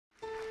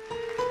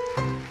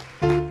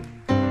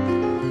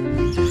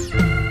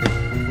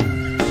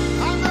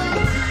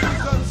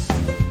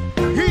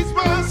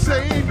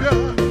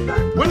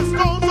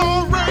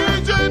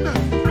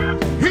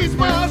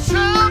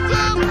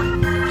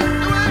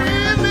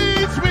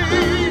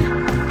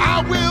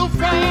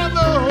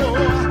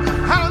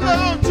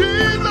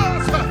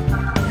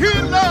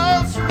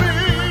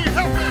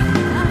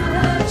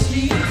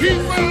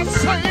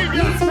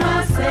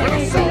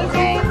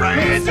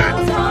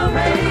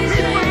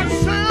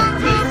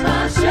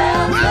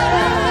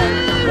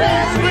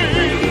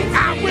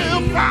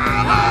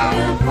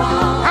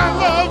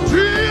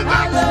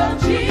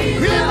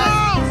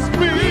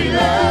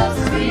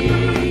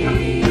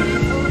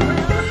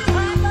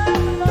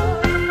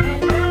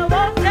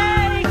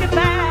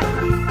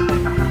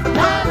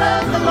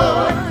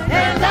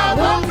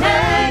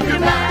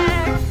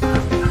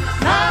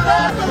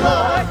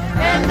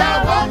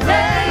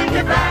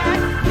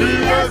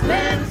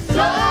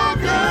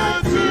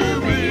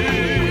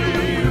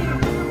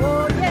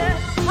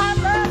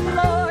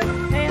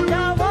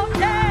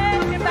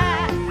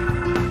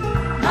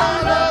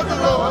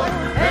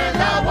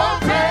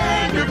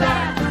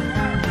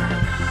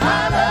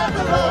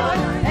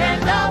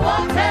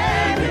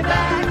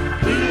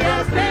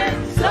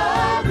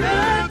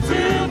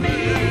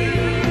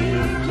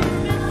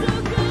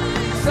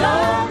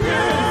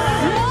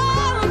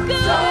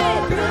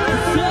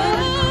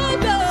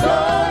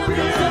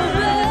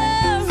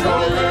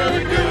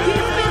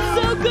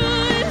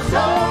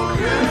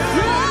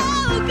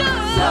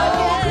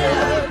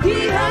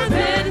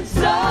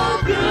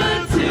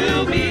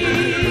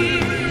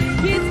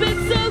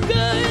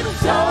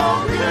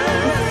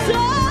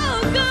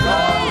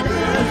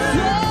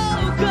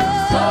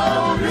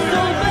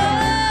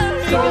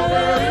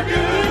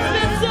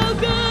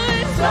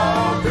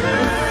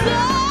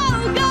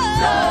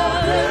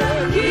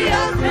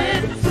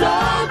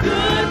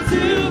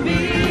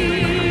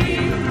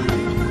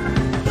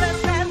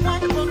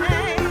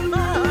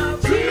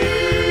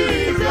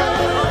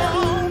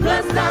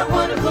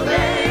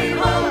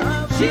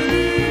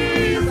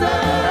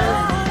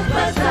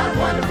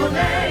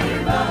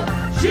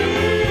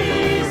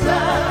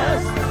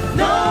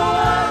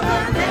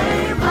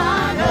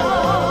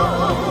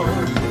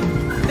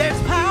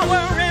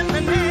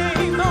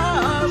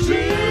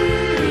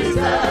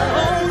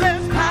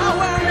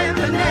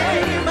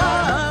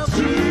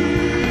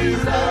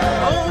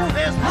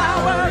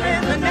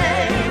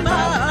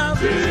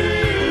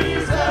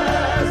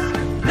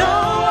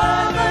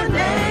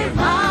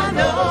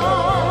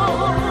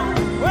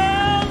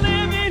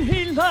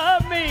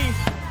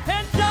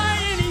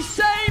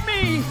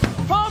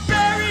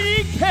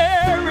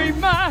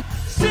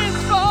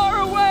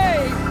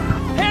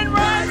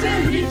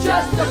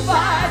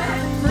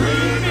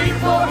Free me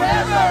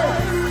forever.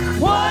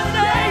 One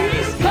day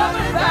he's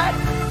coming back,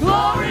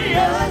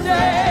 glorious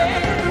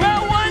day.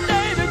 Well, one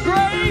day the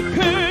grave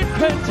could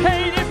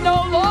contain him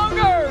no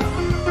longer.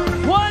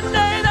 One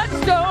day that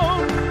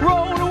stone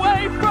rolled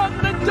away from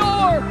the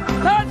door.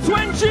 That's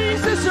when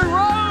Jesus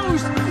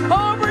arose.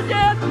 Over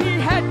death he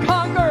had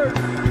conquered.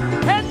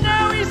 And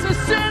now he's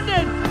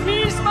ascended.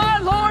 He's my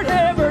Lord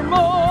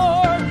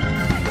evermore.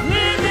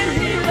 Living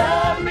he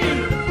loved me,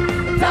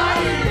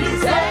 dying he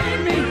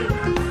saved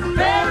me,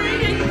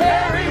 buried he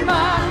carried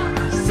my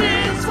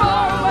sins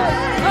far away.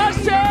 I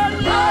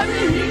said,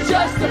 Loving he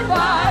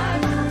justified,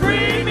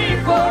 free me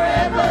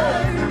forever.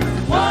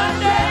 One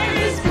day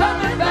he's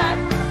coming back,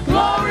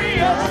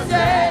 glorious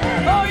day.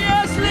 oh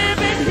yes,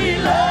 living He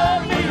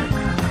loved me,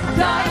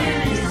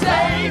 dying he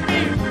saved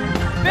me,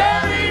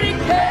 buried he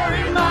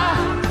carried my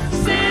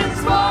sins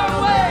far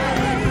away.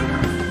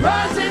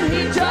 Rising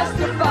he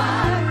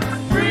justified,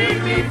 freed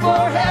me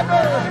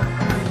forever.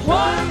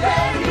 One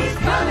day he's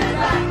coming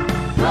back,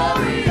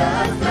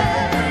 glorious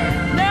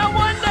day. Now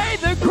one day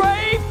the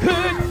grave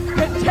could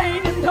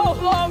contain him no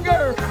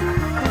longer.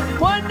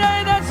 One day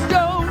that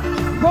stone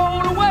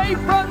rolled away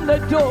from the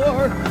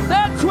door.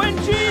 That's when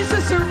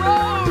Jesus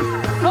arose.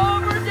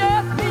 Over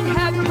death he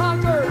had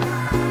conquered.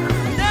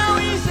 Now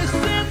he's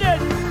ascended.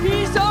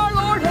 He's our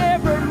Lord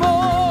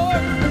evermore.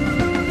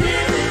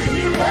 Living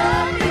he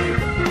loved me,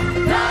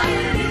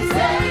 dying he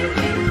saved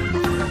me,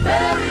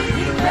 buried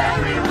he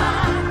carried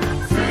my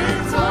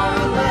sins far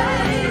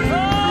away.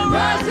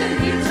 Rising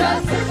he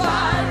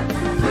justified,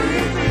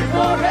 freed me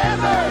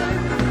forever.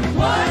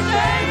 One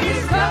day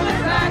he's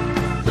coming back,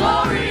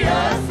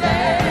 glorious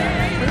day.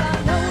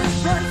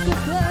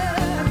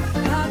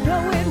 I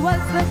know it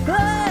was the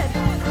blood.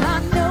 I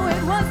know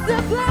it was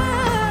the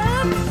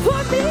blood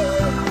for me.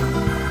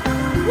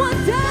 One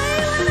day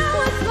when I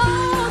was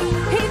lost,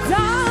 he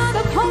died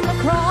upon the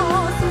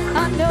cross.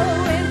 I know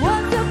it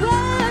was the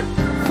blood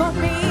for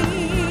me.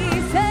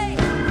 Say,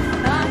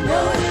 I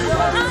know it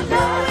was, I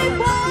know it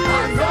was,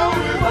 I know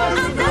it was,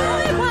 I know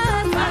it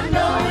was, I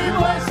know it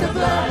was the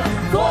blood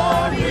for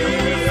me.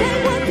 say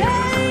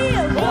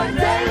One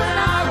day when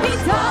I he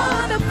was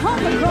died upon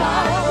the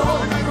cross.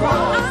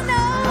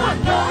 I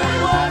know it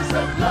was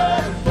the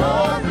blood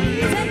for me.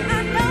 say,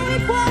 I know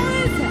it was,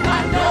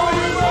 I know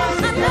it was,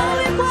 I know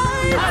it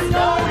was, I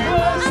know it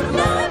was I the know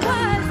blood. it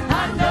was.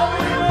 I know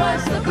it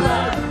was the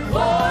blood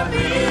for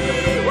me.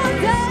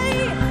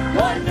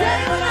 One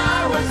day when I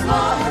was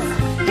lost,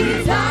 he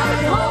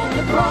died on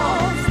the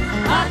cross.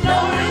 I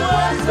know it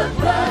was the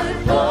blood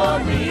for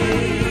me.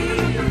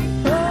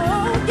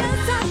 oh, yes,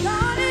 I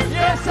got it.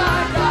 Yes, I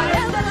got it.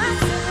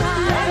 Everlasting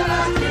life.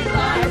 Everlasting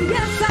life.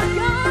 Yes, I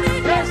got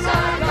it. Yes,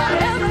 I got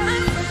it.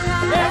 Everlasting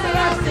life.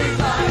 Everlasting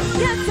life.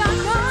 Yes, I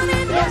got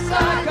it. Yes,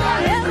 I got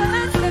it.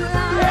 Everlasting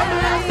life.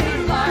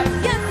 Everlasting life.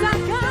 Yes, I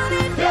got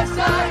it. Yes,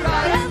 I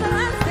got it.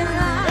 Everlasting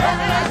life.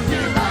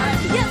 Everlasting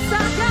life. Yes,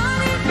 I got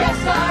it. Yes,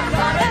 I got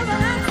it.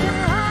 Everlasting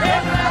life.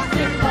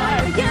 Everlasting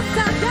life. Yes,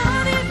 I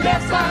got it.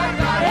 Yes, I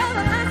got it.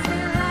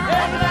 Everlasting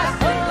life.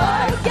 Everlasting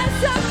life. Yes,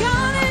 I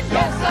got it.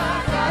 Yes, I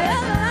got it.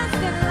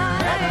 Everlasting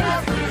life.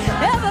 Everlasting life.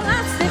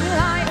 Everlasting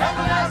life.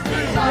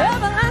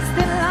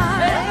 Everlasting life. Everlasting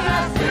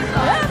life.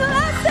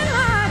 Everlasting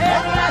life. Everlasting life. Everlasting life.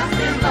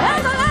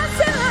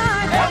 Everlasting life. Everlasting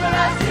life.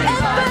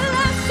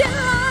 Everlasting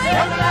life.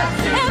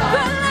 Everlasting life.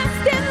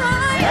 Everlasting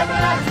life.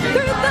 Everlasting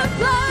Through the life.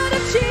 blood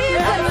of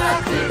Jesus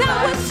Everlasting that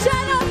life. was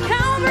shed on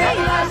Calvary.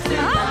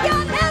 Everlasting I've life.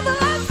 got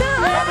everlasting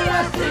life.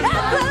 Everlasting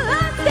life.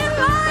 Everlasting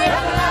life.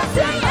 Everlasting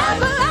Say life.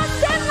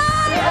 everlasting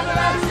life.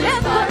 Everlasting life.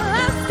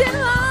 Everlasting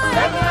life.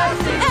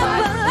 Everlasting life.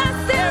 Everlasting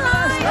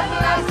life.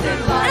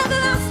 Everlasting life.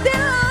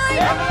 Everlasting life.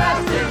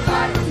 Everlasting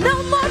life. No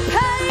more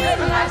pain.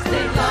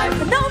 Everlasting life.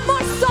 No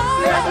more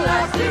sorrow.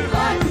 Everlasting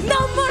life. No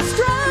more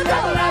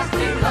struggle.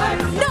 Everlasting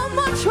life. No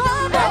more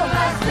trouble.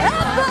 Everlasting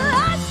life.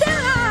 Everlasting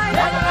life.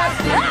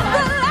 Everlasting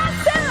life.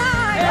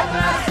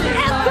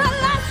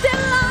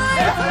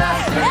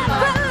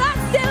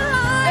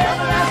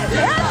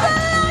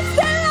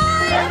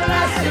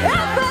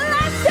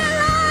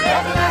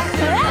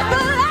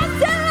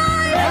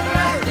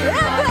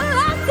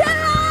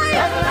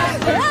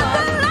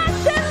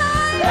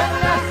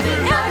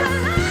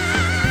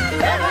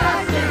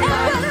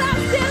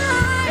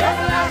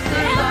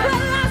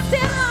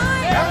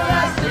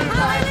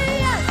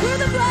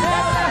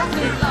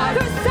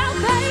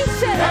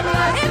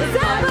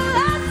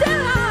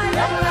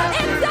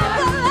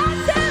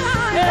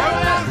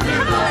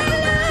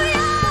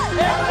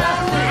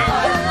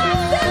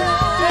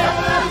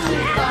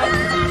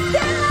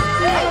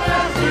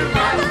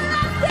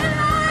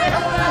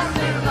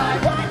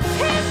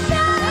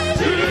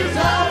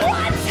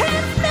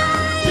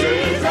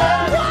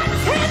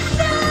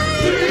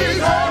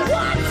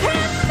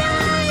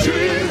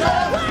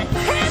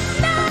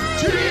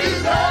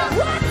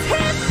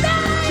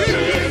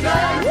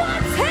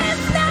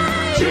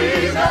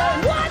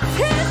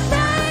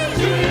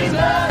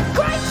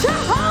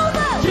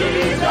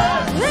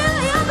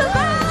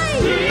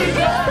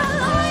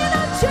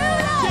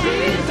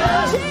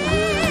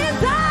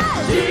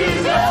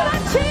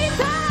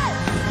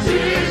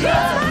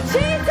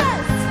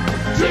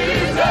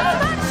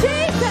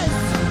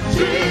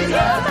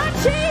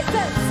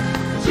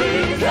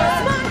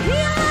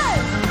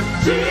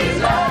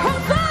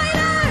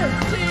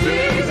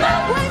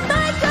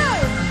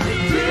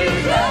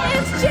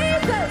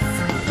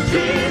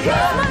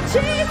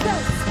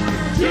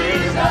 Jesus.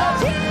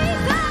 Jesus.